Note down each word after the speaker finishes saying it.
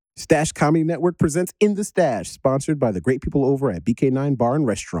Stash Comedy Network presents In the Stash, sponsored by the great people over at BK9 Bar and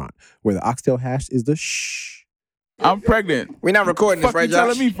Restaurant, where the oxtail hash is the shh. I'm pregnant. We're not recording this, Fuck right, you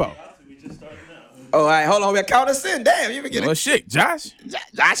Josh? telling me for? Oh, all right, hold on. We count us in. Damn, you been getting Well, shit, Josh.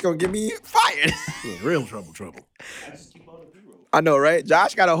 Josh gonna get me fired. Real trouble. I know, right?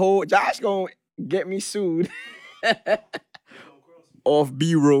 Josh gonna get me sued off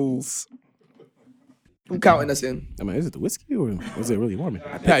B-rolls. Who counting us in? I mean, is it the whiskey or was it really warm?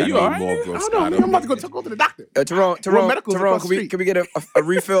 Pat, you all right? I don't know, man. I'm about to go to the doctor. Tyrone, medical's Tyrone, across the street. can we get a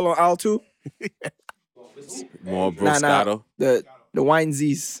refill on aisle 2? More Broscato. The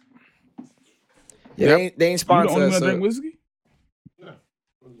Winesies. Yeah, they ain't You the sponsored only us. one that drink whiskey?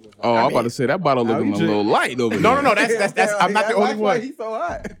 Oh, I'm about to say that bottle looking a little light over there. No. That's. I'm not the only one. He's so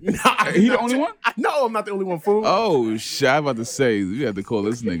hot. He the only one? No, I'm not the only one. Fool. Oh shit! I'm about to say you have to call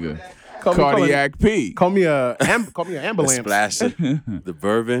this nigga Call me- Cardiac P. Call me a ambulance. Splash it. The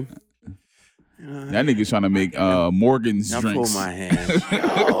bourbon. That nigga's trying to make Morgan's I pull drinks. my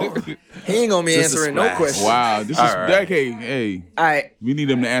hand. He ain't gonna be Just a answering no splash. questions. Wow, this is All right. decade. Hey, All right, we need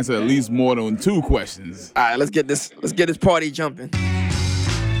him to answer at least more than 2 questions. let's get this party jumping.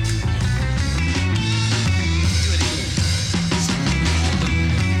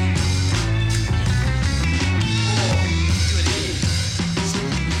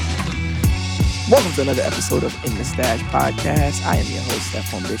 Welcome to another episode of In the Stash Podcast. I am your host,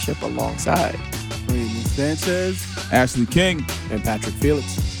 Stephon Bishop, alongside Raymond Sanchez Ashley King. and Patrick Felix.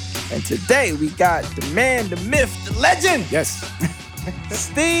 and today we got the man, the myth, the legend, Yes.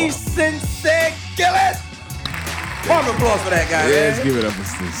 Steve Sensei Gillis. Round of applause for that guy, Let's man. give it up for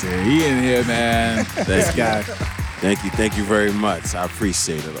Steve. He in here, man. Thank Guy. Thank you very much. I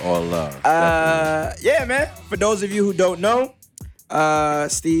appreciate it. All love. Yeah, man. For those of you who don't know,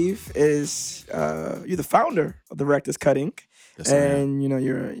 Steve is you're the founder of the Rector's Cut Inc. Yes, I am. And you know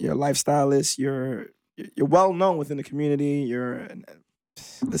you're a lifestylist. You're well known within the community. You're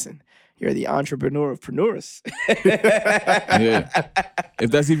the entrepreneur of preneurs. Yeah, if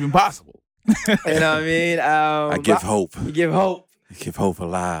that's even possible. You know what I mean? I give hope. You give hope. I give hope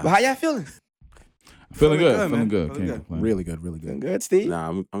alive. But how y'all feeling? Feeling good, man. feeling good. Feeling Can't good. complain. Really good. Feeling good, Steve?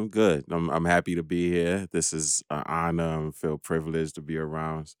 Nah, I'm good. I'm happy to be here. This is an honor. I feel privileged to be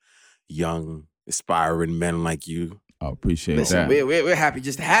around young, aspiring men like you. I appreciate Listen, that. we're happy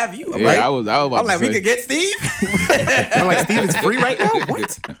just to have you. Yeah, right? I was about I'm like, to we say. could get Steve. I'm like, Steve is free right now?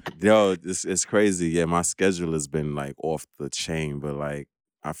 What? Yo, it's crazy. Yeah, my schedule has been like off the chain, but like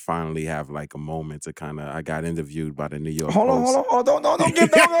I finally have like a moment to I got interviewed by the New York Hold Post. on. Don't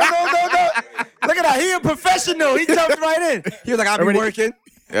give don't. Look at that. He a professional. He jumped right in. He was like, I'll be working.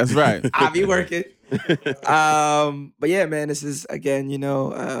 That's right. I'll be working. But yeah, man, this is again,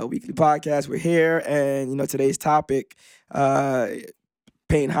 a weekly podcast. We're here, and today's topic,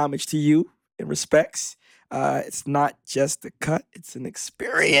 paying homage to you in respects. It's not just a cut; it's an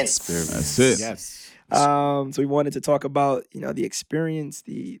experience. That's it. Yes. So we wanted to talk about the experience,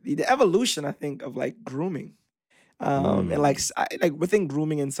 the evolution, I think, of like grooming. And like within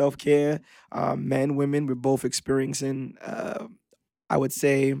grooming and self-care, men, women, we're both experiencing, I would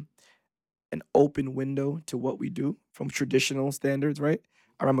say, an open window to what we do from traditional standards, right?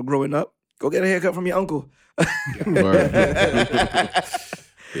 I remember growing up, go get a haircut from your uncle.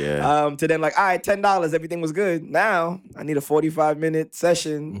 Yeah. To then like, all right, $10, everything was good. Now I need a 45-minute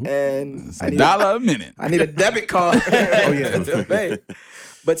session and It's I a need dollar a minute. I need a debit card. Oh, yeah. to pay.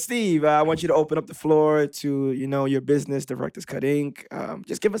 But Steve, I want you to open up the floor to your business, the Rector's Cut Inc.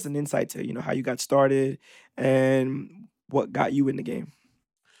 Just give us an insight to how you got started and what got you in the game.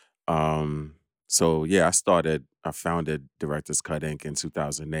 So yeah, I founded Directors Cut Inc. in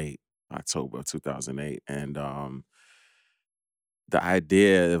 2008, October of 2008. And the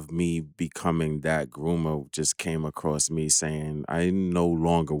idea of me becoming that groomer just came across me saying, I no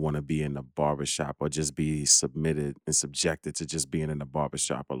longer want to be in the barbershop or just be submitted and subjected to just being in the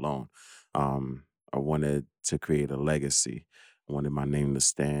barbershop alone. I wanted to create a legacy. I wanted my name to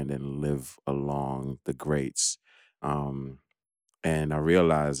stand and live along the greats. And I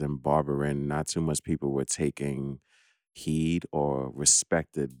realized in barbering, not too much people were taking heed or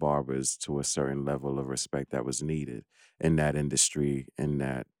respected barbers to a certain level of respect that was needed in that industry, in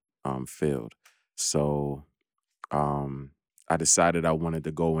that field. So I decided I wanted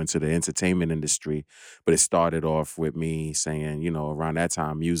to go into the entertainment industry, but it started off with me saying, around that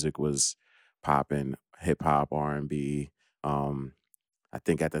time, music was popping, hip hop, R&B. I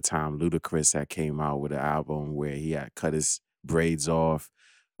think at the time, Ludacris had came out with an album where he had cut his braids off,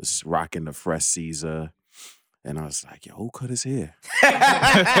 was rocking the Fresh Caesar. And I was like, yo, who cut his hair?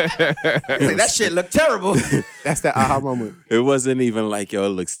 Like, that shit looked terrible. That's that aha moment. It wasn't even like, yo, it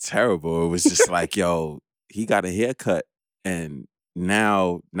looks terrible. It was just like, yo, he got a haircut. And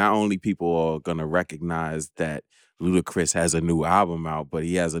now not only people are gonna recognize that Ludacris has a new album out, but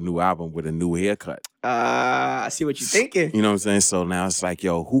he has a new album with a new haircut. I see what you're thinking. You know what I'm saying? So now it's like,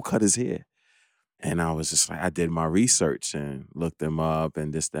 yo, who cut his hair? And I was just like, I did my research and looked them up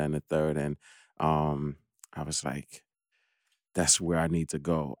and this, that, and the third. And I was like, that's where I need to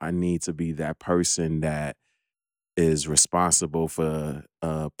go. I need to be that person that is responsible for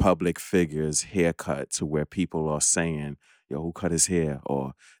public figures' haircut to where people are saying, yo, who cut his hair?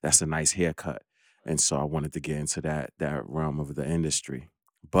 Or that's a nice haircut. And so I wanted to get into that realm of the industry.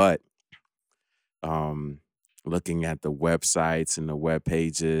 But looking at the websites and the web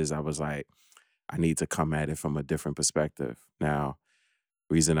pages, I was like, I need to come at it from a different perspective. Now,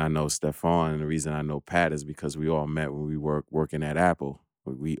 reason I know Stefan and the reason I know Pat is because we all met when we were working at Apple.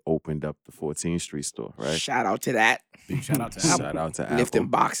 We opened up the 14th Street store, right? Shout out to that. Big shout out to Apple. Shout out to Apple. Lifting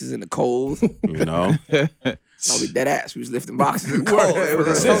boxes in the cold. You know? No, we dead ass. We was lifting boxes in the cold. It was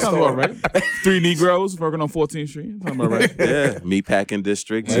a Sounds snowstorm. about right. 3 Negroes working on 14th Street. Sounds about right. Yeah, meatpacking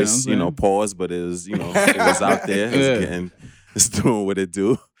district, Yeah, just, I'm saying. pause, but it was, it was out there. Yeah. It's doing what it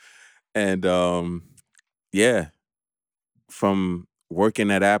do. And yeah, from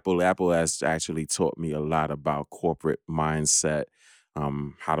working at Apple, Apple has actually taught me a lot about corporate mindset,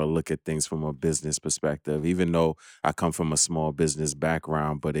 how to look at things from a business perspective, even though I come from a small business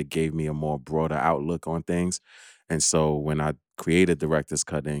background, but it gave me a more broader outlook on things. And so when I created Director's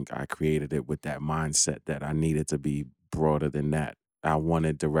Cut Inc., I created it with that mindset that I needed to be broader than that. I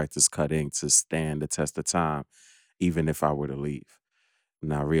wanted Director's Cut Inc. to stand the test of time, even if I were to leave.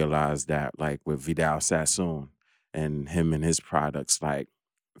 And I realized that, like, with Vidal Sassoon and him and his products, like,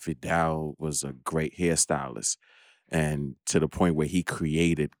 Vidal was a great hairstylist. And to the point where he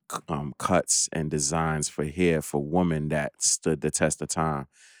created cuts and designs for hair for women that stood the test of time.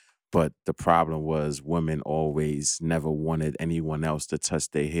 But the problem was women always never wanted anyone else to touch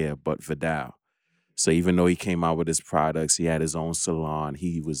their hair but Vidal. So even though he came out with his products, he had his own salon,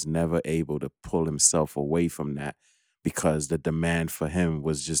 he was never able to pull himself away from that because the demand for him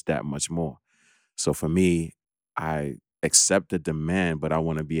was just that much more. So for me, I accept the demand, but I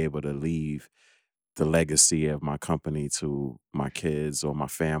want to be able to leave the legacy of my company to my kids or my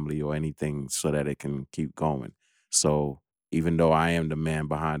family or anything so that it can keep going. So even though I am the man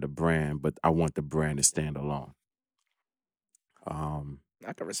behind the brand, but I want the brand to stand alone.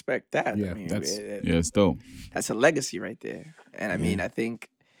 I can respect that. Yeah, I mean, It's dope. that's a legacy right there. And I mean, I think,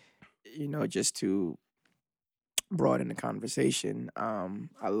 just to broaden the conversation,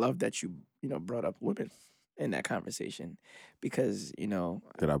 I love that you brought up women in that conversation because,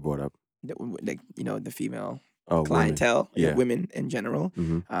 That I brought up. the female Oh, clientele, Yeah. women in general,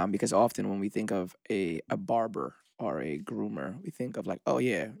 Mhm. because often when we think of a barber or a groomer, we think of like, oh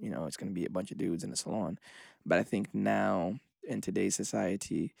yeah, it's going to be a bunch of dudes in a salon. But I think now in today's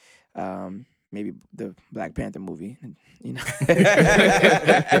society, maybe the Black Panther movie,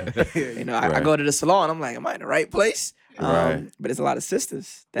 I go to the salon, I'm like, am I in the right place? Right. But it's a lot of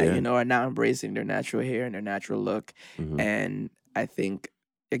sisters that, Yeah. are now embracing their natural hair and their natural look. Mhm. And I think,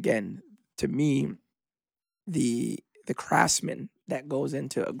 again, to me, the craftsman that goes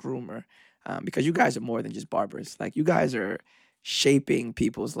into a groomer, because you guys are more than just barbers. Like, you guys are shaping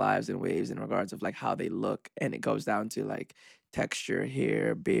people's lives in ways in regards of like how they look, and it goes down to like texture,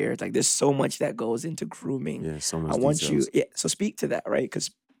 hair, beard. Like, there's so much that goes into grooming. Yeah, so much I want details. you, so speak to that, right? Because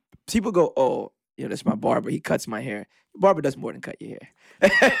people go, oh, this is my barber. He cuts my hair. Your barber does more than cut your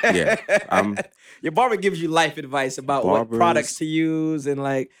hair. Yeah, Your barber gives you life advice about what products Barbers- to use and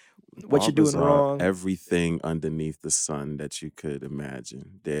like what you're Barbers doing are wrong. Everything underneath the sun that you could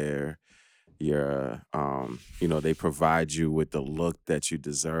imagine. They're they provide you with the look that you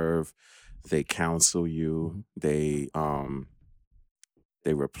deserve. They counsel you. They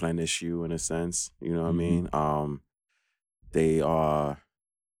replenish you in a sense. You know what I mean? They are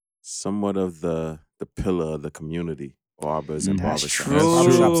somewhat of the pillar of the community. Barbers and That's barbershops. true.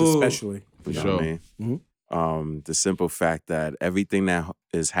 Barbershops especially. For You know sure. what I mean? The simple fact that everything that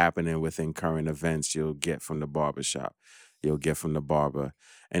is happening within current events, you'll get from the barbershop. You'll get from the barber.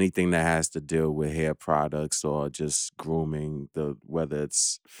 Anything that has to deal with hair products or just grooming, whether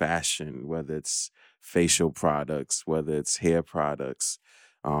it's fashion, whether it's facial products, whether it's hair products,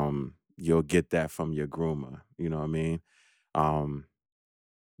 you'll get that from your groomer. You know what I mean?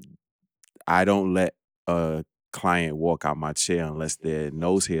 I don't let a client walk out my chair unless their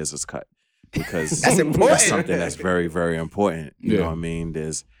nose hairs is cut, because That's important. something that's very, very important. You know Yeah. what I mean?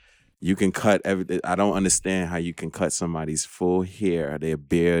 You can cut everything. I don't understand how you can cut somebody's full hair, their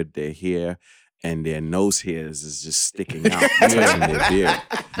beard, their hair, and their nose hairs is just sticking out, touching their beard.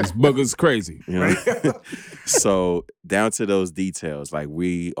 This booger's crazy. You know? So down to those details, like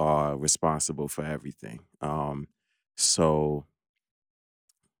we are responsible for everything. So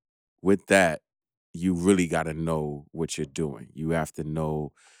with that, you really got to know what you're doing. You have to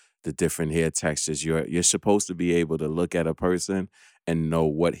know the different hair textures. You're supposed to be able to look at a person and know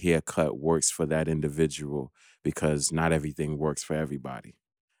what haircut works for that individual, because not everything works for everybody.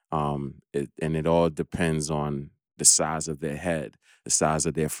 It all depends on the size of their head, the size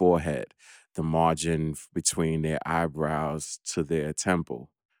of their forehead, the margin between their eyebrows to their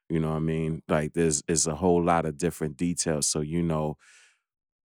temple. You know what I mean? Like there's a whole lot of different details. So you know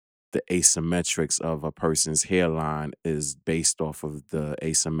the asymmetrics of a person's hairline is based off of the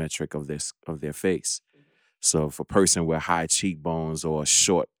asymmetric of their face. So if a person with high cheekbones or a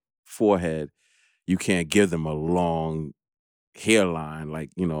short forehead, you can't give them a long hairline,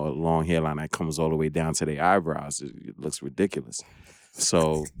 like, you know, a long hairline that comes all the way down to their eyebrows. It looks ridiculous.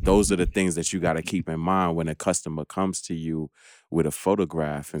 So those are the things that you got to keep in mind when a customer comes to you with a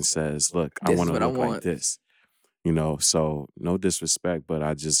photograph and says, look, I want to look like this. You know, so no disrespect, but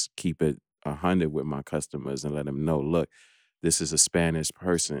I just keep it 100 with my customers and let them know, look, this is a Spanish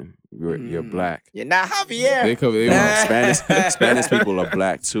person. You're black. You're not Javier. Spanish people are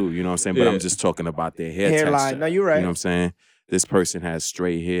black too, you know what I'm saying? But I'm just talking about their hairline. Texture. No, you're right. You know what I'm saying? This person has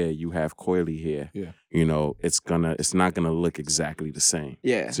straight hair, you have coily hair. Yeah. You know, it's not gonna look exactly the same.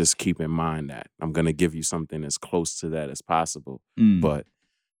 Yeah. Just keep in mind that. I'm gonna give you something as close to that as possible. But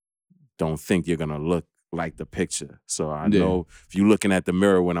don't think you're gonna look like the picture. So I know if you're looking at the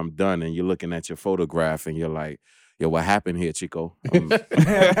mirror when I'm done and you're looking at your photograph and you're like, yo, what happened here, Chico? They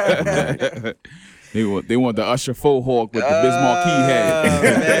want the Usher faux hawk with the Biz Marquee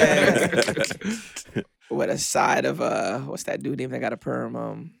head. With a side of what's that dude name that got a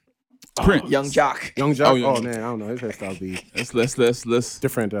perm? Prince. Young Jock. Young Jock. Oh man, I don't know. His hairstyle be let's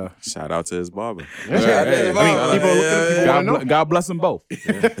different. Shout out to his barber. God bless them both.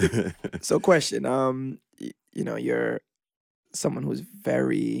 So, question. You know, you're someone who's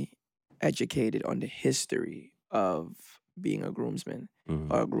very educated on the history of being a groomsman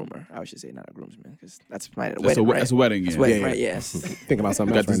or a groomer. I should say not a groomsman because that's wedding. That's a wedding. That's wedding, right? Yes. Think about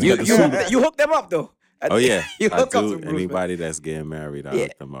something else. You hooked them up though. Oh yeah, you I do. Anybody that's getting married, I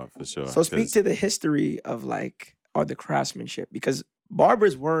hook them up for sure. So speak to the history of the craftsmanship, because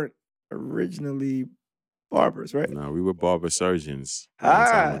barbers weren't originally barbers, right? No, we were barber surgeons.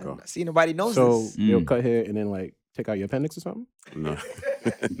 Time ago. See, nobody knows so this. You'll cut hair and then take out your appendix or something? No,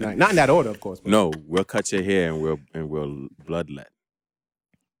 not in that order, of course. But. No, we'll cut your hair and we'll bloodlet.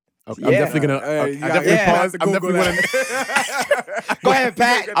 Okay, I'm definitely gonna. Pause. I'm definitely gonna. Go ahead,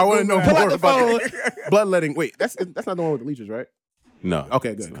 Pat. I want to know Pull more out the about phone. Bloodletting. Wait, that's not the one with the leeches, right? No.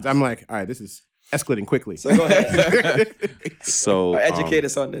 Okay, good. 'Cause I'm like, all right, this is escalating quickly. So go ahead. So educate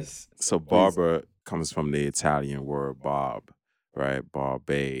us on this. So barber comes from the Italian word barb, right?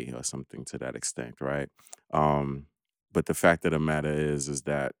 Barbe or something to that extent, right? But the fact of the matter is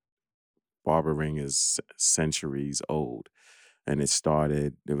that barbering is centuries old. And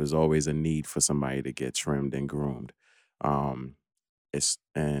there was always a need for somebody to get trimmed and groomed. And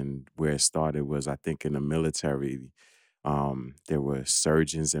where it started was, I think, in the military. There were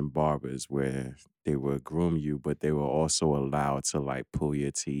surgeons and barbers where they would groom you, but they were also allowed to pull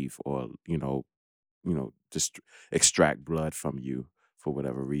your teeth or, just extract blood from you for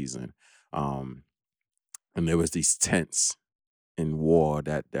whatever reason. And there was these tents in war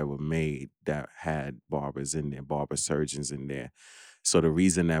that were made that had barbers in there, barber surgeons in there. So the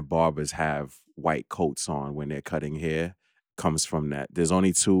reason that barbers have white coats on when they're cutting hair comes from that. There's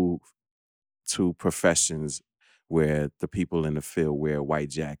only two professions where the people in the field wear white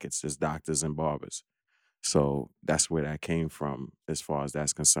jackets. There's doctors and barbers. So that's where that came from as far as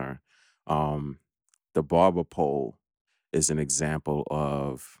that's concerned. The barber pole is an example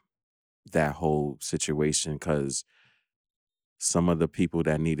of that whole situation because some of the people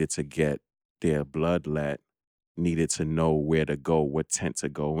that needed to get their bloodlet needed to know where to go, what tent to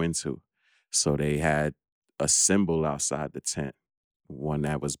go into. So they had a symbol outside the tent, one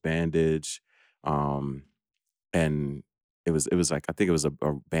that was bandage, and it was like, I think it was a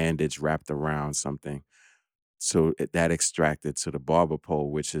bandage wrapped around something. So that extracted to the barber pole,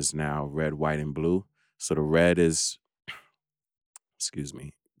 which is now red, white, and blue. So the red is,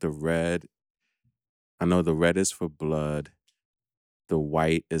 I know the red is for blood, the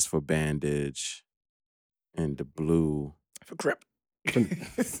white is for bandage, and the blue for grip.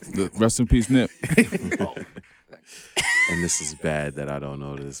 Rest in peace, Nip. and this is bad that I don't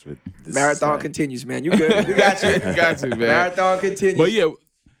know this, but this Marathon is continues, man. You good? We got you. Got you, man. Marathon continues. But yeah,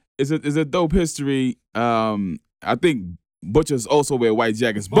 it's a dope history. I think butchers also wear white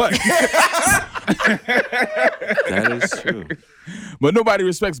jackets, but that is true. But nobody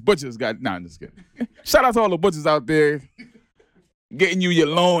respects butchers. I'm just kidding. Shout out to all the butchers out there getting you your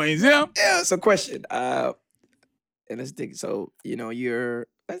loins. Yeah. Yeah. So question. And let's dig. So you're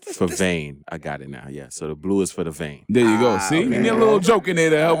For vein, I got it now. Yeah, so the blue is for the vein. There you go. See, okay. you get a little joke in there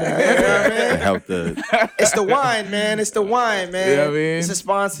to help him. To help the. It's the wine, man. It's the wine, man. You know what I mean? It's a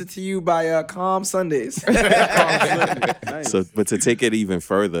sponsor to you by Calm Sundays. So, but to take it even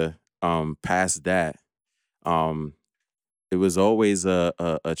further, past that, it was always a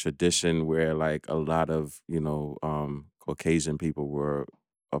tradition where like a lot of Caucasian people were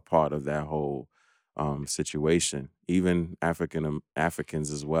a part of that whole situation, even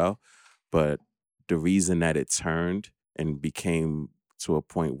Africans as well. But the reason that it turned and became to a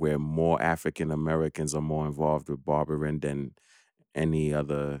point where more African Americans are more involved with barbering than any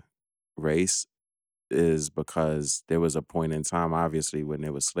other race is because there was a point in time, obviously, when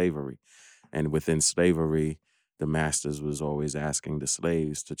there was slavery. And within slavery, the masters was always asking the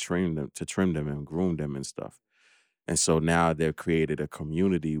slaves to trim them and groom them and stuff. And so now they've created a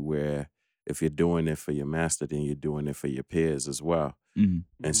community where if you're doing it for your master, then you're doing it for your peers as well. Mhm.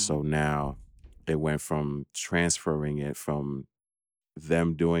 And so now it went from transferring it from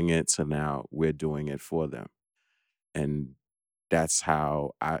them doing it to now we're doing it for them. And that's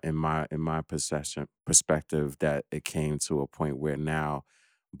how in my perspective, that it came to a point where now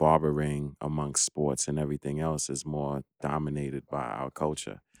barbering amongst sports and everything else is more dominated by our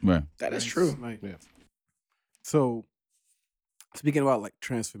culture. Right. That is true. Like, so, speaking about like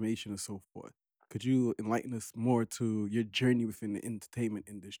transformation and so forth, could you enlighten us more to your journey within the entertainment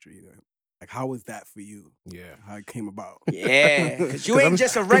industry? Like, how was that for you? Yeah. How it came about? Yeah, because you ain't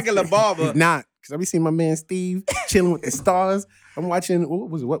just a regular barber. Not because I be seeing my man Steve chilling with the stars. I'm watching. What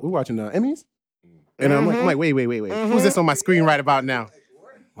was it? What we're watching? Emmys. And I'm like, wait. Who's this on my screen right about now?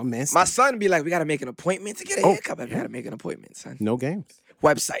 My man. Steve. My son be like, we gotta make an appointment to get a haircut. We gotta make an appointment, son. No games.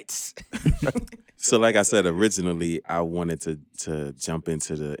 Websites. So like I said, originally I wanted to jump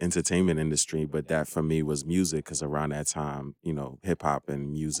into the entertainment industry, but that for me was music because around that time, hip hop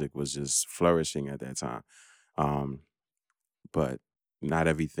and music was just flourishing at that time. But not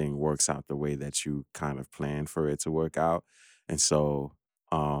everything works out the way that you kind of plan for it to work out. And so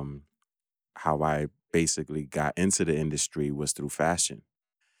how I basically got into the industry was through fashion.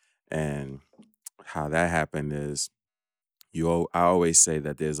 And how that happened is I always say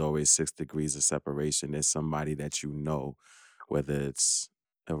that there's always 6 degrees of separation. There's somebody that you know, whether it's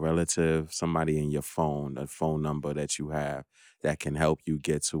a relative, somebody in your phone, a phone number that you have that can help you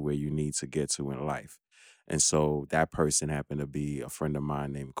get to where you need to get to in life. And so that person happened to be a friend of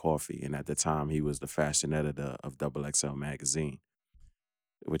mine named Coffee. And at the time, he was the fashion editor of XXL Magazine,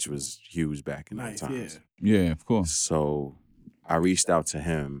 which was huge back in those times. Yeah, of course. So I reached out to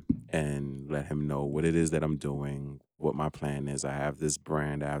him and let him know what it is that I'm doing, what my plan is. I have this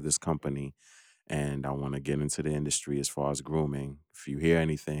brand, I have this company, and I want to get into the industry as far as grooming. If you hear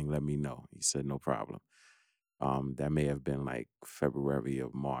anything, let me know. He said, no problem. That may have been like February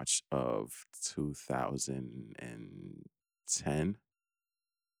of March of 2010.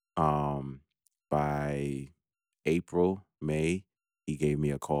 By April, May, he gave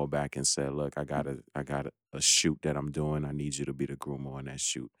me a call back and said, look, I got a shoot that I'm doing. I need you to be the groomer on that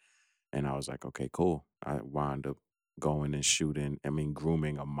shoot. And I was like, okay, cool. I wound up going and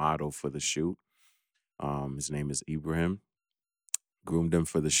grooming a model for the shoot. His name is Ibrahim. Groomed him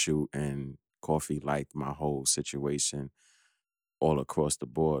for the shoot, and Coffee liked my whole situation all across the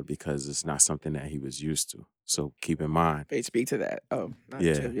board because it's not something that he was used to. So keep in mind. Wait, speak to that. Oh,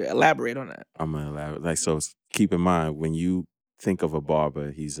 Yeah. Elaborate on that. I'm gonna elaborate. So keep in mind, when you think of a barber,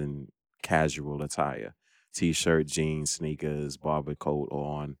 he's in casual attire. T-shirt, jeans, sneakers, barber coat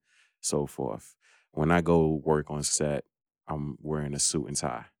on, so forth. When I go work on set, I'm wearing a suit and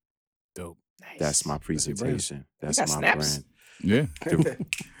tie. Dope. Nice. That's my presentation. That's got my snaps? brand. Yeah.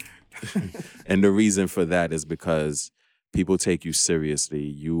 And the reason for that is because people take you seriously.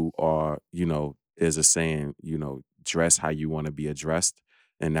 You are, there's a saying, dress how you want to be addressed.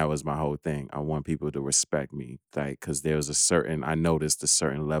 And that was my whole thing. I want people to respect me, because I noticed a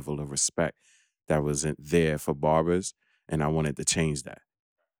certain level of respect that wasn't there for barbers, and I wanted to change that.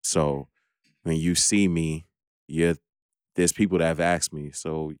 So when you see me, there's people that have asked me,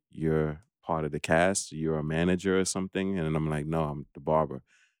 so you're part of the cast, you're a manager or something? And I'm like, no, I'm the barber.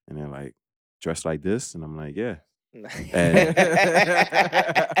 And they're like, dressed like this? And I'm like, yeah. And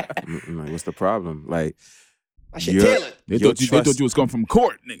I'm like, what's the problem? Like, I should You're- tail it. They Your thought you trust- was coming from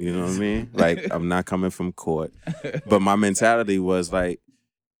court, nigga. You know what I mean? Like, I'm not coming from court. But my mentality was like,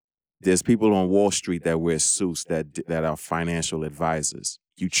 there's people on Wall Street that wear suits that are financial advisors.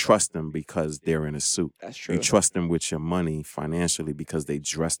 You trust them because they're in a suit. That's true. You trust them with your money financially because they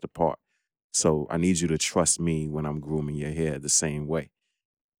dress the part. So I need you to trust me when I'm grooming your hair the same way.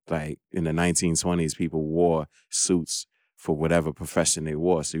 Like in the 1920s, people wore suits for whatever profession they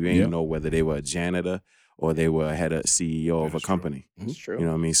wore. So you ain't Yeah. know whether they were a janitor or they were head of CEO of a company. That's true. You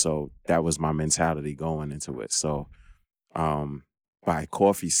know what I mean? So that was my mentality going into it. So by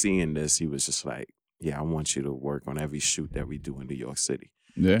Coffee seeing this, he was just like, yeah, I want you to work on every shoot that we do in New York City.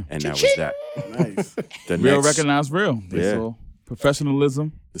 Yeah. And that was that. Nice. The Real next, recognize real. They Yeah. saw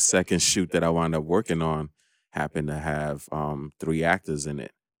professionalism. the second shoot that I wound up working on happened to have 3 actors in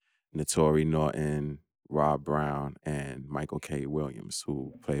it. Naturi Norton, Rob Brown, and Michael K. Williams,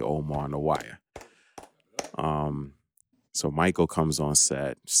 who play Omar on The Wire. So Michael comes on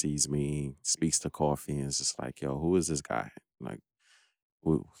set, sees me, speaks to Coffee, and is just like, yo, who is this guy? Like,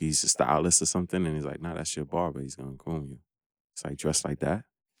 he's a stylist or something? And he's like, nah, that's your barber. He's going to groom you. It's like, dressed like that?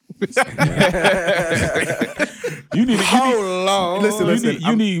 You need Hold on. Listen,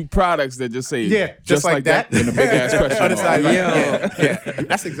 you need products that just say Yeah, just like that. in a big ass question. On the side, mark. like, Yo. yeah.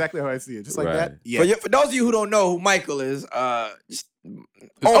 That's exactly how I see it. Just like Right. that. Yeah. For those of you who don't know who Michael is, just It's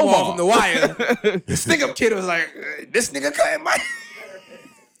Omar from The Wire. The stick-up kid was like, this nigga cutting my...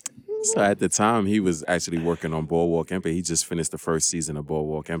 So at the time, he was actually working on Boardwalk Empire. He just finished the first season of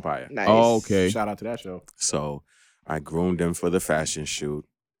Boardwalk Empire. Nice. Oh, okay. Shout out to that show. So I groomed him for the fashion shoot,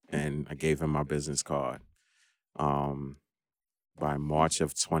 and I gave him my business card. By March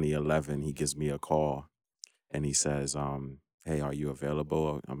of 2011, he gives me a call, and he says, hey, are you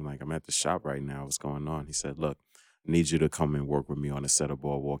available? I'm like, I'm at the shop right now. What's going on? He said, look, I need you to come and work with me on the set of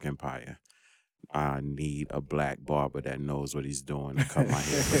Boardwalk Empire. I need a black barber that knows what he's doing to cut my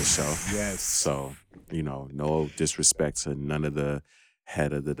hair for the show. Yes. So, no disrespect to none of the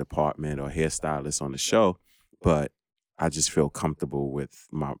head of the department or hairstylists on the show, but I just feel comfortable with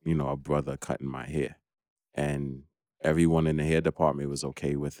my, a brother cutting my hair. And everyone in the hair department was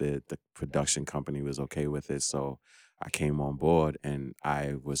okay with it. The production company was okay with it. So I came on board, and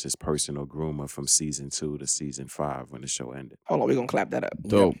I was his personal groomer from season 2 to season 5 when the show ended. Hold on, we're going to clap that up.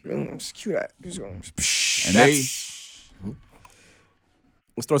 Dope. Just cue that. And they,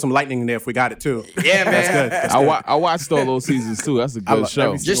 Let's throw some lightning in there if we got it too. Yeah, man. That's good. That's good. I watched all those seasons too. That's a good love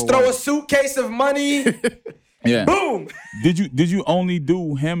show. every Just single throw one. a suitcase of money. Yeah. Boom. Did you only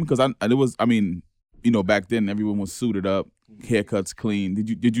do him? Because back then everyone was suited up, haircuts clean.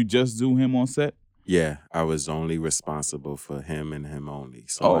 Did you just do him on set? Yeah, I was only responsible for him and him only.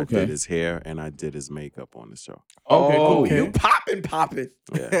 So Oh, I okay. did his hair and I did his makeup on the show. Okay, Oh, cool. You popping.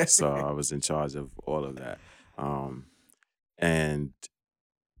 Yeah, so I was in charge of all of that. And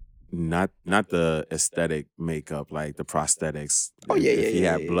not the aesthetic makeup, like the prosthetics. Oh, yeah, If he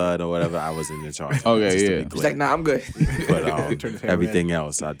yeah, had yeah. blood or whatever, I wasn't in charge. Okay, just to yeah. be He's clear. like, nah, I'm good. But Turn his hair everything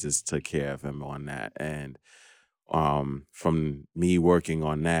else, I just took care of him on that. And from me working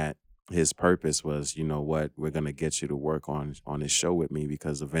on that, his purpose was, you know what, we're gonna get you to work on this show with me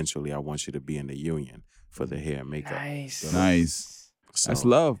because eventually I want you to be in the union for the hair and makeup. Nice. So, That's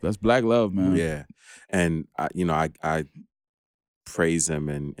love. That's black love, man. yeah, and I praise him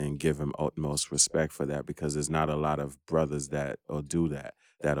and give him utmost respect for that because there's not a lot of brothers that'll do that.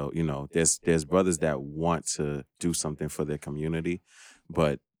 That'll there's brothers that want to do something for their community,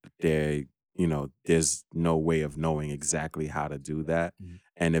 but there's no way of knowing exactly how to do that. Mhm.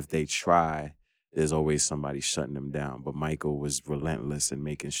 And if they try, there's always somebody shutting them down. But Michael was relentless in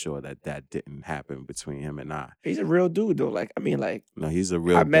making sure that didn't happen between him and I. He's a real dude, though. No, he's a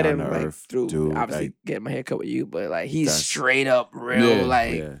real I met him down-to-earth through dude. obviously getting my hair cut with you, but he's That's- straight up real. Yeah,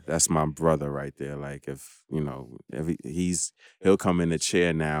 Yeah, that's my brother right there. Like if he'll come in the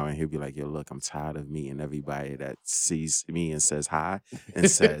chair now and he'll be like, yo, look, I'm tired of meeting everybody that sees me and says hi and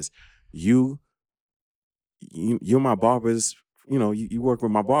says, you're my barber's, you work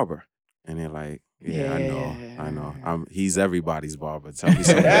with my barber. And they're like, yeah, I know. He's everybody's barber. Tell me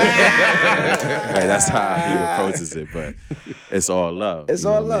something. That's how he approaches it, but it's all love. It's you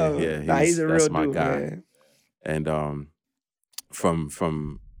know all what I mean? love. Yeah, Nah, he's a real that's my dude, guy. man. And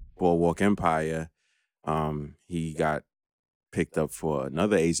from Boardwalk Empire, he got picked up for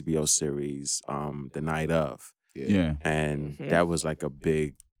another HBO series, The Night Of. Yeah. And Mhm. that was like a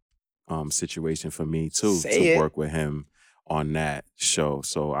big situation for me too, Say to it. work with him on that show.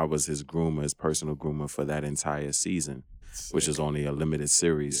 So I was his groomer, his personal groomer for that entire season, which is only a limited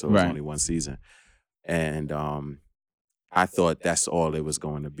series, so it was Right. only one season. And I thought that's all it was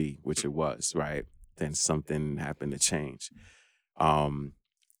going to be, which it was, right? then something happened to change.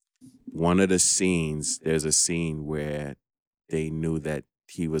 One of the scenes, there's a scene where they knew that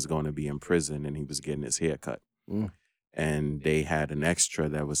he was going to be in prison and he was getting his hair cut. And they had an extra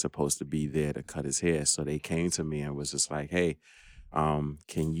that was supposed to be there to cut his hair. So they came to me and was just like, hey,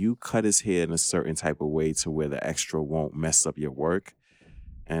 can you cut his hair in a certain type of way to where the extra won't mess up your work?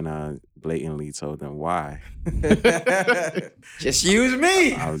 And I blatantly told them why. Just use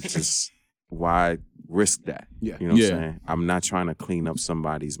me. I was just, why risk that? Yeah. You know what I'm saying? I'm not trying to clean up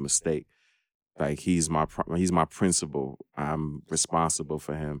somebody's mistake. Like, he's my principal. I'm responsible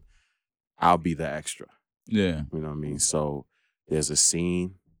for him. I'll be the extra. Yeah. You know what I mean? So there's a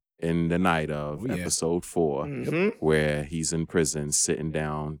scene in the night of episode 4 where he's in prison, sitting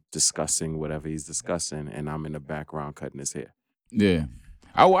down, discussing whatever he's discussing, and I'm in the background cutting his hair. Yeah.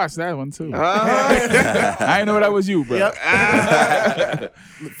 I watched that one too. I didn't know that was you, bro. Yep.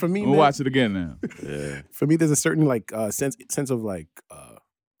 For me, we'll watch it again now. Yeah. For me, there's a certain like sense of like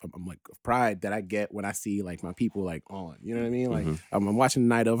I'm like of pride that I get when I see like my people like on. You know what I mean? Like I'm watching the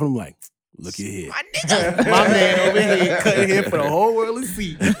night of, and I'm like, look at here, my man over here cutting hair for the whole world to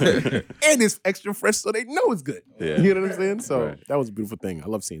see, and it's extra fresh, so they know it's good. Yeah. You know what I'm saying? So Right. that was a beautiful thing. I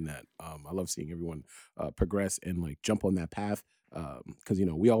love seeing that. I love seeing everyone progress and like jump on that path. Because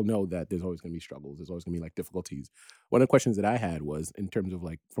we all know that there's always going to be struggles. There's always going to be like difficulties. One of the questions that I had was in terms of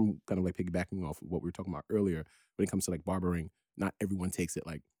like from kind of like piggybacking off of what we were talking about earlier when it comes to like barbering. Not everyone takes it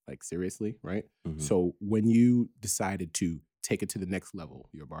like seriously, right? So when you decided to take it to the next level,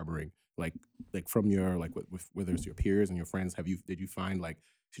 your barbering, like from your like with whether it's your peers and your friends, did you find like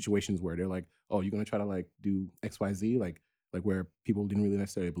situations where they're like, oh, you're gonna try to like do XYZ, like where people didn't really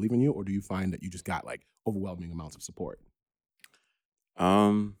necessarily believe in you, or do you find that you just got like overwhelming amounts of support?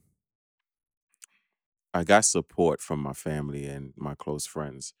 I got support from my family and my close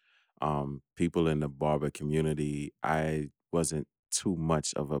friends. People in the barber community, I wasn't too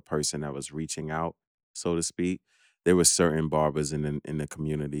much of a person that was reaching out, so to speak. There were certain barbers in the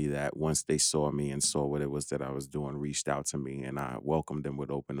community that once they saw me and saw what it was that I was doing, reached out to me, and I welcomed them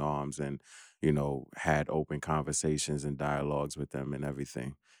with open arms and, had open conversations and dialogues with them and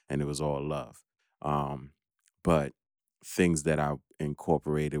everything. And it was all love. But things that I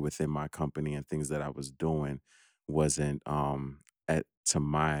incorporated within my company and things that I was doing wasn't to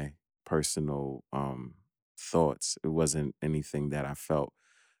my personal thoughts. It wasn't anything that I felt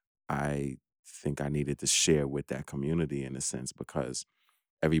I think I needed to share with that community in a sense, because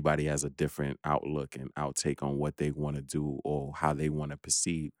everybody has a different outlook and outtake on what they want to do or how they want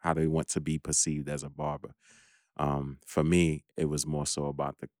to be perceived as a barber. For me, it was more so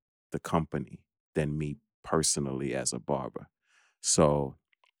about the company than me personally as a barber. So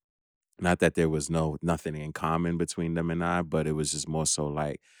not that there was nothing in common between them and I, but it was just more so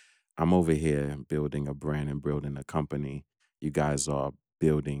like, I'm over here building a brand and building a company. You guys are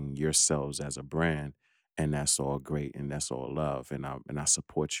building yourselves as a brand, and that's all great and that's all love. And I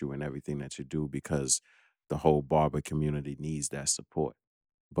support you in everything that you do, because the whole barber community needs that support.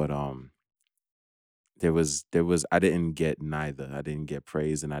 But there was I didn't get neither. I didn't get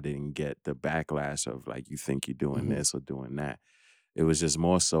praise and I didn't get the backlash of like, you think you're doing this or doing that. It was just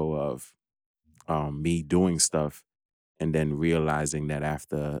more so of me doing stuff and then realizing that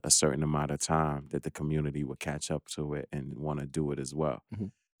after a certain amount of time that the community would catch up to it and want to do it as well.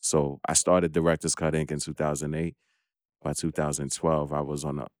 So I started Director's Cut Inc. in 2008. By 2012, I was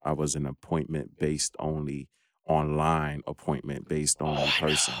an appointment-based only, online appointment-based only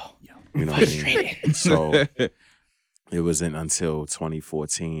person. You know what I mean? So it wasn't until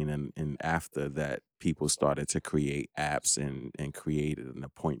 2014 and after that people started to create apps and created an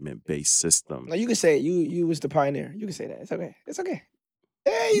appointment-based system. No, you can say it. You was the pioneer. You can say that. It's okay. It's okay.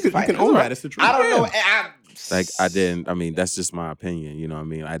 Yeah, You can own that. It's the truth. I don't know. That's just my opinion. You know what I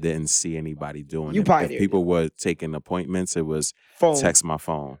mean? I didn't see anybody doing You it. pioneered If people were taking appointments, it was Phone. text my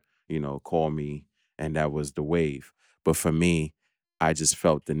phone, call me, and that was the wave. But for me, I just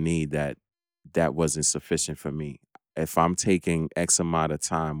felt the need that wasn't sufficient for me. If I'm taking X amount of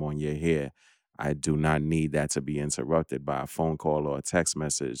time on your hair, I do not need that to be interrupted by a phone call or a text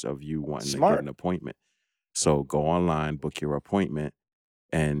message of you wanting to get an appointment. So go online, book your appointment,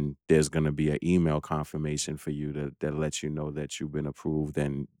 and there's going to be an email confirmation for you that lets you know that you've been approved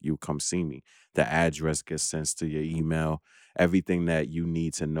and you come see me. The address gets sent to your email. Everything that you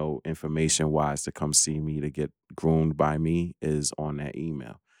need to know information-wise to come see me, to get groomed by me, is on that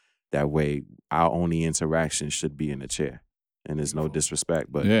email. That way, our only interaction should be in the chair. And there's no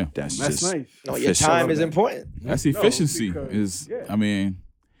disrespect, but that's just nice. No, your time is important. That's efficiency. I mean,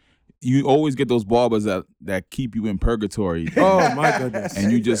 you always get those barbers that keep you in purgatory. Oh my goodness!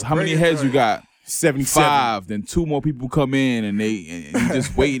 And you just, how many heads you got? 77. 5, then 2 more people come in and you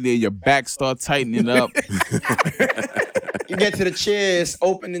just waiting there, your back start tightening up. You get to the chairs,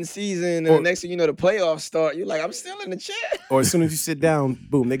 opening season, and the next thing you know, the playoffs start. You're like, I'm still in the chair. Or as soon as you sit down,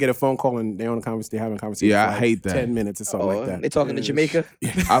 boom, they get a phone call and they're on a conversation. They're having a conversation. Yeah, for I like hate that. 10 minutes or something like that. They talking to Jamaica.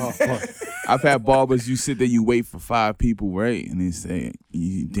 I've had barbers, you sit there, you wait for 5 people, right? And they say,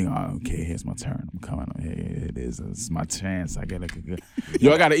 you think, oh, okay, here's my turn. I'm coming. Here it is. It's my chance. I gotta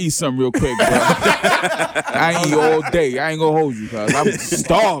Yo, I gotta eat something real quick, bro. I ain't eat all day. I ain't gonna hold you, cuz I'm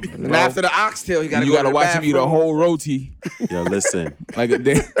starving. And after the oxtail, you gotta you go gotta to the watch me eat a bathroom. whole roti. Yo, listen, Like a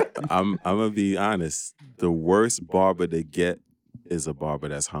day. I'm gonna be honest. The worst barber to get is a barber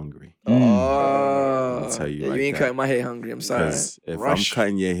that's hungry. Oh, I'll tell you yeah, like you ain't that. cutting my hair hungry. I'm sorry. Because if Rush. I'm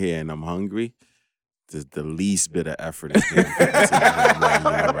cutting your hair and I'm hungry, the least bit of effort is being put into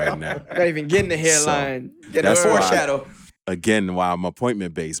the right now. Not even getting the hairline. Getting the that's why- foreshadow. Again, why I'm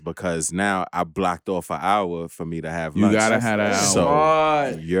appointment based, because now I blocked off an hour for me to have You lunch. gotta have that hour. So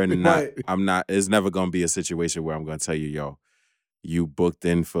Smart. you're not. Right. I'm not. It's never gonna be a situation where I'm gonna tell you, yo, you booked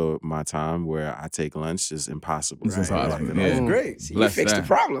in for my time where I take lunch. Is impossible. It's impossible, Blocked it yeah. off. That's great. See, Bless you fixed that. the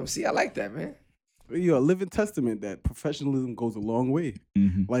problem. See, I like that, man. You're a living testament that professionalism goes a long way.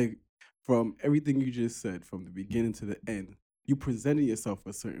 Mhm. Like, from everything you just said, from the beginning to the end, you presented yourself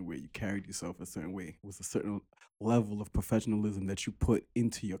a certain way. You carried yourself a certain way. It was a certain level of professionalism that you put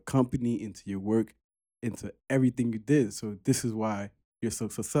into your company, into your work, into everything you did. So this is why you're so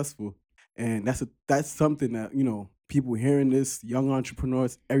successful. And that's something that, people hearing this, young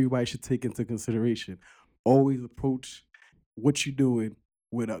entrepreneurs, everybody should take into consideration. Always approach what you're doing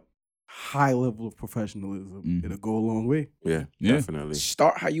with a high level of professionalism. Mhm. It'll go a long way. Yeah, Yeah. definitely.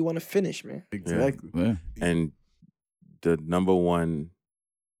 Start how you want to finish, man. Exactly. Yeah. And the number one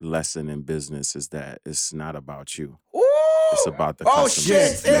lesson in business is that it's not about you. Ooh. It's about the Oh, customers.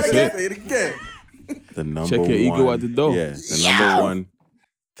 shit. Say it That's again. it. Say it again. The number Check your ego one- at the door. Yeah, the number one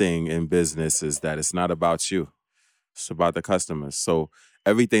thing in business is that it's not about you. It's about the customers. So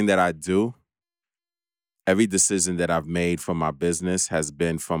everything that I do, every decision that I've made for my business has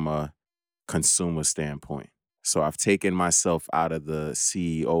been from a consumer standpoint. So I've taken myself out of the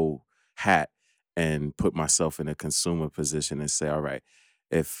CEO hat and put myself in a consumer position and say, all right,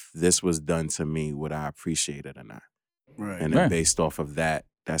 if this was done to me, would I appreciate it or not? Right. And then Right. based off of that,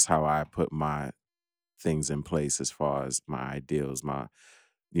 that's how I put my things in place as far as my ideals, my,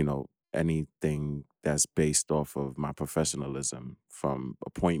 anything that's based off of my professionalism, from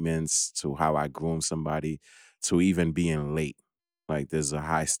appointments to how I groom somebody to even being late. Like there's a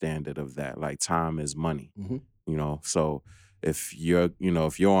high standard of that. Like time is money, Mhm. So if you're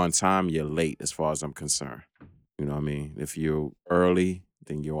on time, you're late as far as I'm concerned. You know what I mean? If you're early,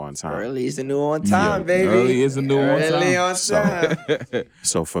 then you're on time. Early is the new on time, Yeah, baby. early is the new on Early time. on time.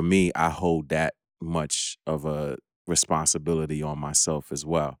 So for me, I hold that much of a responsibility on myself as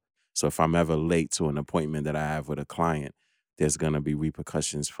well. So if I'm ever late to an appointment that I have with a client, there's going to be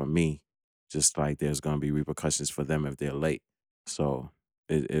repercussions for me, just like there's going to be repercussions for them if they're late. So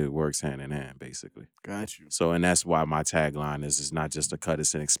it works hand in hand, basically. Got you. So, and that's why my tagline is, it's not just a cut,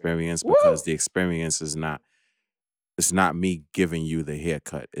 it's an experience, because the experience is not, it's not me giving you the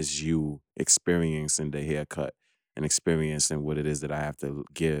haircut. It's you experiencing the haircut and experiencing what it is that I have to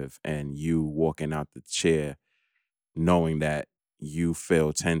give, and you walking out the chair knowing that you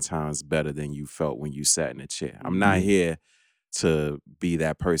feel 10 times better than you felt when you sat in the chair. I'm not here to be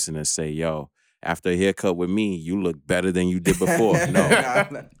that person and say, yo, after a haircut with me, you look better than you did before. No.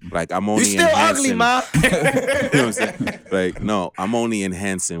 Like I'm You only still ugly, enhancing. ma. You know what I'm saying? Like, no, I'm only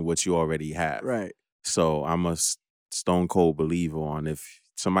enhancing what you already have. Right. So I'm a stone cold believer on, if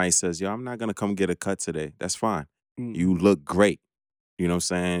somebody says, yo, I'm not gonna come get a cut today, that's fine. Mm. You look great. You know what I'm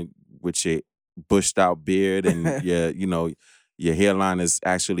saying? With your bushed out beard and your hairline is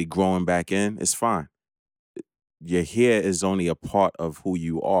actually growing back in, it's fine. Your hair is only a part of who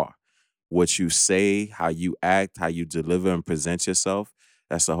you are. What you say, how you act, how you deliver and present yourself,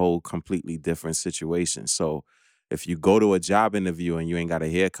 that's a whole completely different situation. So if you go to a job interview and you ain't got a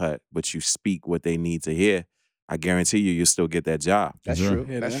haircut, but you speak what they need to hear, I guarantee you'll still get that job. That's Sure. true.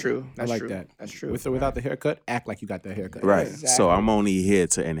 Yeah, That's that- true. I That's like true. that. That's true. With or without the haircut, act like you got that haircut. Right. Exactly. So I'm only here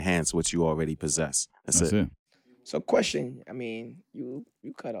to enhance what you already possess. That's it. So, question. I mean, you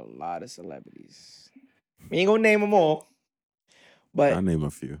cut a lot of celebrities. We ain't gonna name them all, but I'll name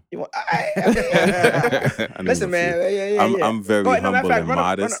a few. you want, I'll name listen, a man. few. Yeah. I'm very Go ahead, no, matter humble of and fact,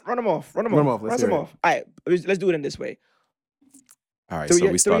 modest. Run them off. Run them Run 'em off. off, let's Run them hear it. off. All right, let's do it in this way. All right,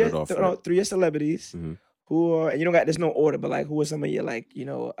 so we started off with 3 celebrities Mhm. who are, and you don't got, there's no order, but like, who are some of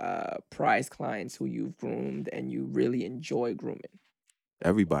your prize clients who you've groomed and you really enjoy grooming?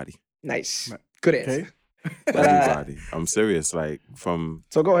 everybody. Nice. Good Okay. answer. But, Everybody. I'm serious. Like from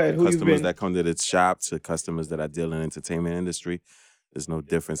so go ahead. Who you've customers been? that come to the shop to customers that I deal in the entertainment industry, there's no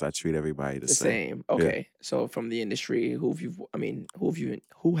difference. I treat everybody the The same. Okay. So from the industry, who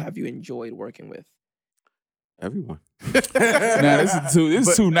have you enjoyed working with? Everyone. Nah, this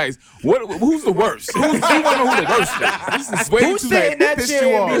is too nice. Who's the worst? We want to know who the worst is. This is way Who's too sitting nice. that Piss chair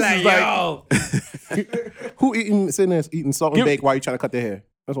you and be off. like, This is yo? Who sitting there eating salt and Give- bake while you trying to cut their hair?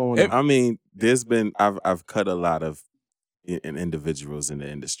 That's what I want to know. I mean, I've cut a lot of individuals in the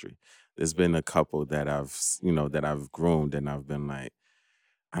industry. There's been a couple that I've groomed, and I've been like,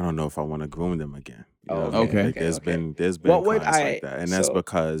 I don't know if I want to groom them again. You know what I mean? okay. Like, there's been What would clients I- like that, and that's so-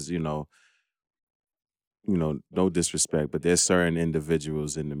 because no disrespect, but there's certain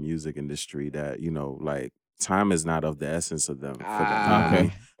individuals in the music industry that like time is not of the essence of them. For them, you know what I Okay.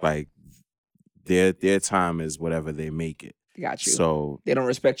 mean? Like their time is whatever they make it. Got you. So They don't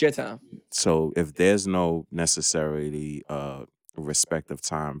respect your time. So if there's no necessarily respect of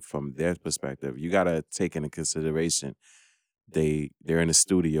time from their perspective, you gotta take into consideration they're in the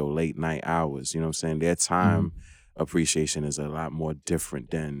studio late night hours. You know what I'm saying? Their time appreciation is a lot more different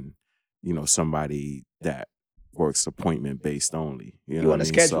than somebody that works appointment based only. You know You what on I a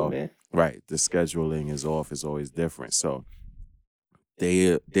mean? schedule, So, man. right, the scheduling is off. Is always different. So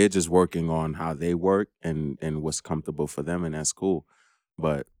they're just working on how they work and what's comfortable for them, and that's cool.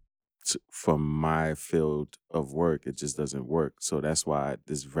 But from my field of work, it just doesn't work. So that's why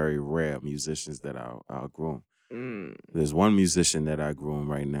it's very rare musicians that I'll groom. Mm, There's one musician that I groom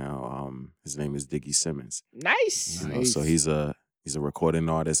right now. His name is Diggy Simmons. nice. You know, so he's a recording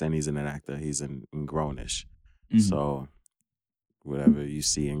artist and he's an actor. He's in Grownish. So whatever you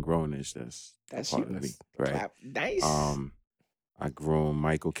see in Grownish, that's part you. of me, right? Nice. I groom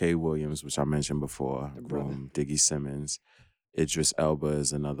Michael K. Williams, which I mentioned before. I The brother. groom Diggy Simmons. Idris Elba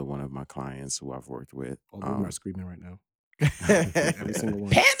is another one of my clients who I've worked with. All of them are screaming right now. Every single one.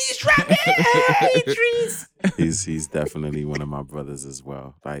 Panties dropping. Trees. He's definitely one of my brothers as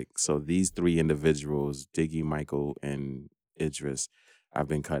well. Like, so these three individuals, Diggy, Michael, and Idris, I've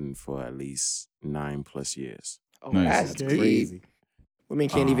been cutting for at least 9+ years. Oh, Nice. that's Okay. deep. Crazy. Women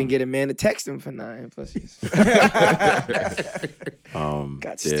can't even get a man to text him for 9+ years.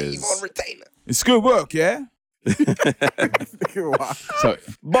 Got Steve there's- on retainer. It's good work, yeah? Wow. So,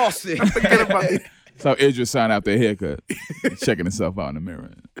 Bossy. so Idris signed out their haircut, checking himself out in the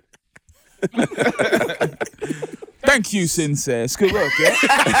mirror. Thank you, Sensei. It's good work, yeah?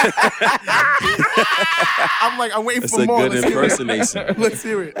 I'm waiting It's for a more. good impersonation. Let's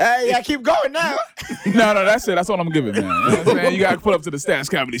hear it. Hey, I keep going now. No, that's it. That's all I'm giving, man. You know what I'm saying? You got to pull up to the Stats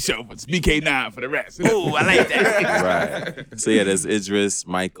Comedy Show for BK9 for the rest. Ooh, I like that. Right. So yeah, there's Idris,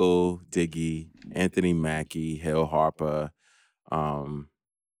 Michael, Diggy, Anthony Mackie, Hill Harper.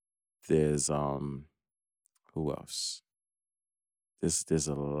 There's who else? There's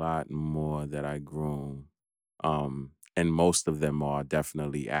a lot more that I groom. And most of them are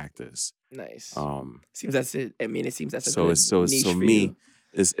definitely actors. Nice. Seems that's it. I mean, it seems that's a so good it's so niche so for me. you.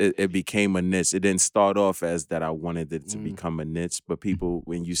 It became a niche. It didn't start off as that I wanted it to become a niche, but people,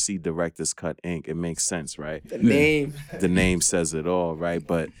 when you see Directors Cut Inc., it makes sense, right? The name. The name says it all, right?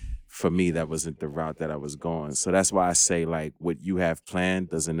 But for me, that wasn't the route that I was going. So that's why I say, like, what you have planned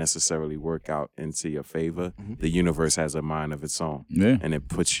doesn't necessarily work out into your favor. The universe has a mind of its own, Yeah. and it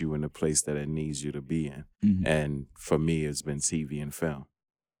puts you in the place that it needs you to be in. And for me, it's been TV and film,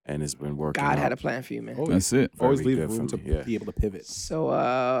 and it's been working God out. had a plan for you, man. That's it. Always Very leave good room for to me, yeah. be able to pivot. So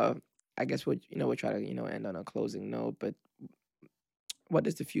I guess we'll try to end on a closing note, but what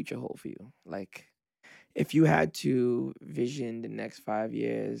does the future hold for you? Like, if you had to vision the next 5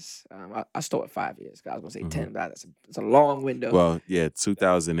 years, I'll start with 5 years. 'Cause I was gonna say 10, but it's a long window. Well, yeah,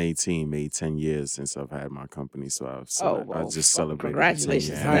 2018 made 10 years since I've had my company, so I just celebrated. the 10 congratulations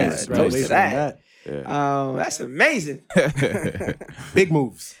year to that. Nice. Toast to Congratulations that. on that. Yeah. That's amazing. Big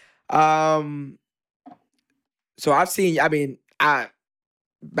moves. So I've seen. I mean,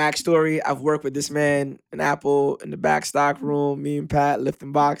 backstory. I've worked with this man in Apple in the back stock room. Me and Pat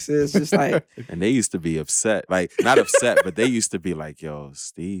lifting boxes, just like And they used to be upset. Like, not upset, but they used to be like, yo,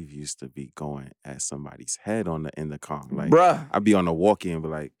 Steve used to be going at somebody's head on the intercom. Like, bruh. I'd be on the walkie and be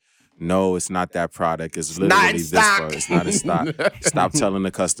like, no, it's not that product. It's not literally in this stock. far. It's not in stock. Stop telling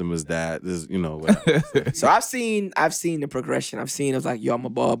the customers that. This, whatever. So I've seen the progression. I've seen it's like, yo, I'm a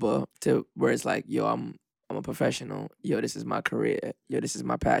barber, to where it's like, yo, I'm a professional. Yo, this is my career. Yo, this is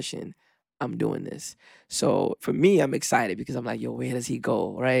my passion. I'm doing this. So for me, I'm excited because I'm like, yo, where does he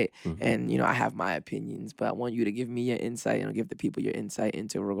go, right? Mhm. And I have my opinions, but I want you to give me your insight and give the people your insight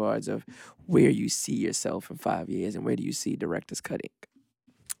into regards of where you see yourself in 5 years and where do you see Directors Cut Inc.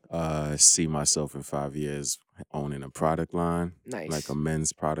 See myself in 5 years owning a product line, Nice. like a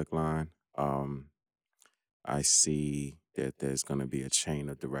men's product line. I see that there's going to be a chain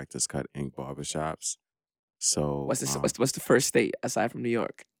of Director's Cut Inc. barbershops. So what's the first state aside from New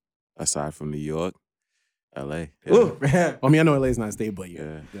York? aside from New York, LA. Ooh. I mean, I know LA is not a state, but yeah.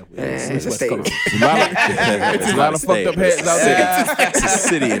 Yeah. definitely. It's a West state. Coast. It's a lot of fucked up heads out there. It's a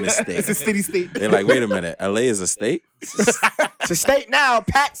city in the state. It's a city state. They're like, wait a minute, LA is a state? It's a state now.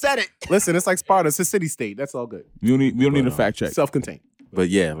 Pat said it. Listen, it's like Sparta. It's a city state. That's all good. We don't need a fact check. Self-contained. But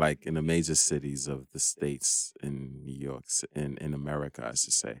yeah, like in the major cities of the states in New York, in America, I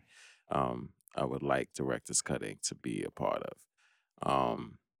should say, I would like Director's Cut Inc. to be a part of.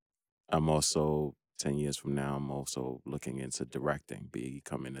 I'm also 10 years from now, I'm also looking into directing,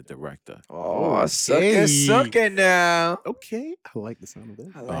 becoming a director. Oh, Okay. sucking now. Okay. I like the sound of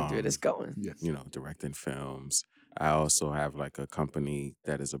that. I like where it's going. Yes. You know, directing films. I also have like a company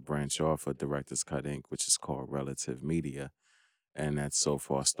that is a branch off of Director's Cut Inc., which is called Relative Media. And that so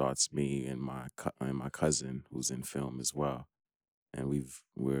far starts me and my cousin who's in film as well. And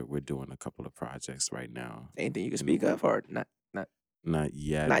we're doing a couple of projects right now. Anything you can speak of or not? Not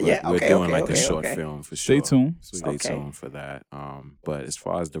yet. Not but yet? We're Okay, doing okay, like a okay, short okay. film for Stay sure. tuned. Stay Okay. tuned for that. But as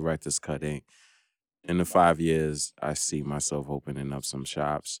far as Director's Cut Inc., in the 5 years, I see myself opening up some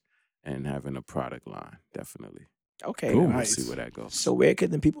shops and having a product line, definitely. Okay. We'll nice. see where that goes. So where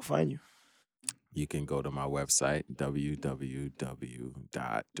can the people find you? You can go to my website,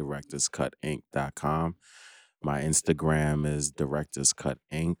 www.directorscutinc.com. My Instagram is Directors Cut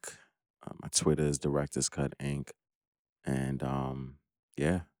Inc. My Twitter is Directors Cut Inc. And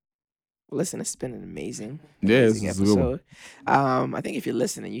yeah. Listen, it's been an amazing Yeah, amazing this is a good one. episode. I think if you're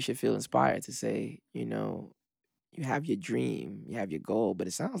listening, you should feel inspired to say, you know, you have your dream, you have your goal, but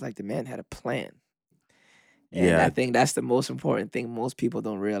it sounds like the man had a plan. And Yeah. I think that's the most important thing most people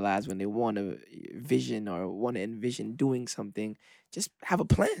don't realize when they want to vision or want to envision doing something. Just have a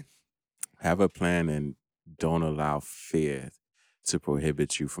plan. Have a plan and don't allow fear to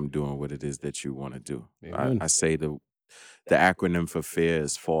prohibit you from doing what it is that you want to do. Amen. I say the acronym for fear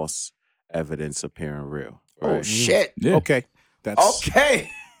is false evidence appearing real. Oh right? shit. Yeah. Okay. That's Okay.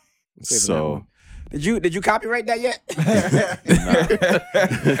 I'm saving that So one. Did you copyright that yet? Nah.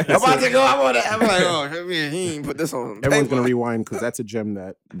 I'm about to go. I'm like, oh, he ain't put this on. Everyone's paper. gonna rewind because that's a gem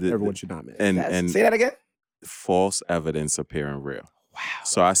that The- everyone should not miss. and Say that again. false evidence appearing real. Wow.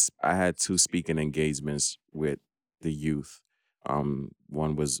 So I had 2 speaking engagements with the youth.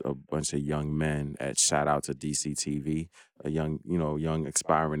 One was a bunch of young men at shout out to DCTV, young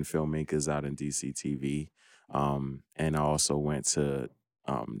aspiring filmmakers out in DCTV. And I also went to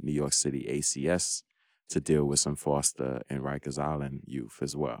New York City ACS to deal with some Foster and Rikers Island youth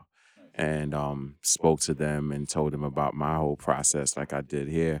as well. And spoke to them and told them about my whole process like I did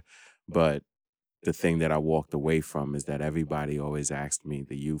here. But the thing that I walked away from is that everybody always asked me,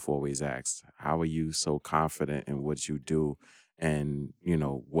 the youth always asked, how are you so confident in what you do? And,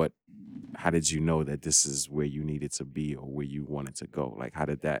 how did you know that this is where you needed to be or where you wanted to go? Like, how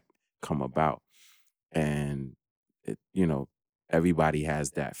did that come about? And, everybody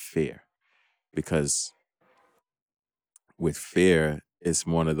has that fear because with fear, it's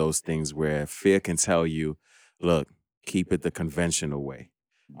one of those things where fear can tell you, look, keep it the conventional way.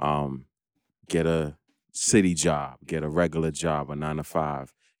 Get a city job, get a regular job, a 9 to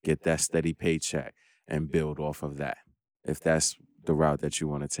 5, get that steady paycheck and build off of that. If that's the route that you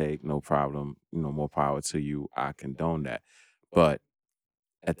want to take, no problem, more power to you. I condone that. But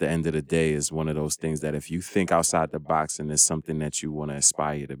at the end of the day, it's one of those things that if you think outside the box and it's something that you want to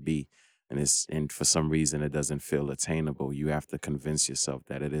aspire to be, and for some reason it doesn't feel attainable, you have to convince yourself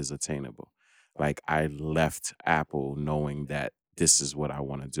that it is attainable. Like I left Apple knowing that this is what I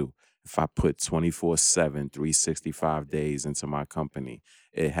want to do. If I put 24/7, 365 days into my company,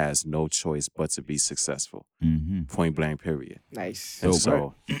 it has no choice but to be successful. Mm-hmm. Point blank, period. Nice. And Dope,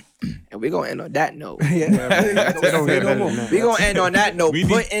 so, And we're gonna end on that note. They don't get better than that. We're gonna end on that note. We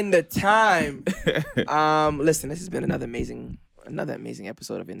need- Put in the time. Listen, this has been another amazing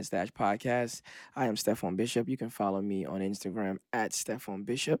episode of In the Stash Podcast. I am Stephon Bishop. You can follow me on Instagram at Stephon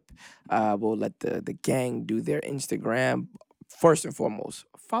Bishop. We'll let the gang do their Instagram. First and foremost,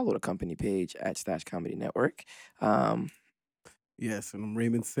 follow the company page at Stash Comedy Network. Yes, and I'm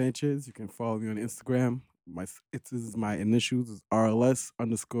Raymond Sanchez. You can follow me on Instagram. This is my initials is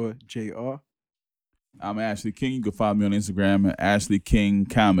RLS_JR. I'm Ashley King. You can follow me on Instagram at Ashley King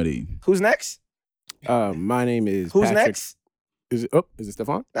Comedy. Who's next? My name is Who's Patrick. next? Is it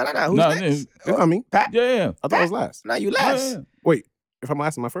Stephon? No. Who's No, next? It's not me. Pat? Yeah. I thought I was last. No, you last. Yeah. Wait, if I'm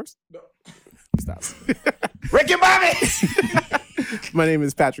last, am I first? No. Stop. Rick and Bobby. My name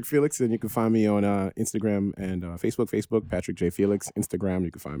is Patrick Felix, and you can find me on Instagram and Facebook, Patrick J. Felix. Instagram,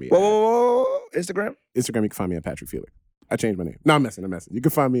 you can find me Whoa. Instagram? Instagram, you can find me at Patrick Felix. I changed my name. No, I'm messing. You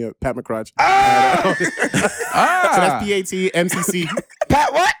can find me at Pat McCrotch. So that's PATMCC.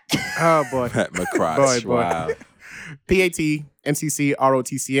 Pat what? Oh, boy. Pat McCrotch. Boy. Wow.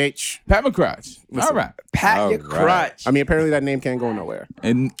 PATMCCROTCH. Pat McCrotch. Listen. All right. Pat All your right. crotch. I mean, apparently that name can't go nowhere.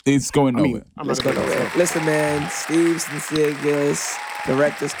 And it's going I nowhere. mean, I'm Let's not go gonna nowhere. Listen, man. Steve Sincere Gillis,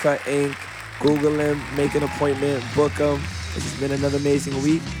 Director's Cut Inc. Google him, make an appointment, book him. This has been another amazing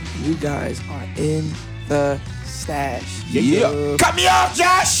week. You guys are in the stash. Yeah. Cut me off,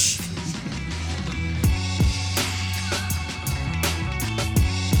 Josh!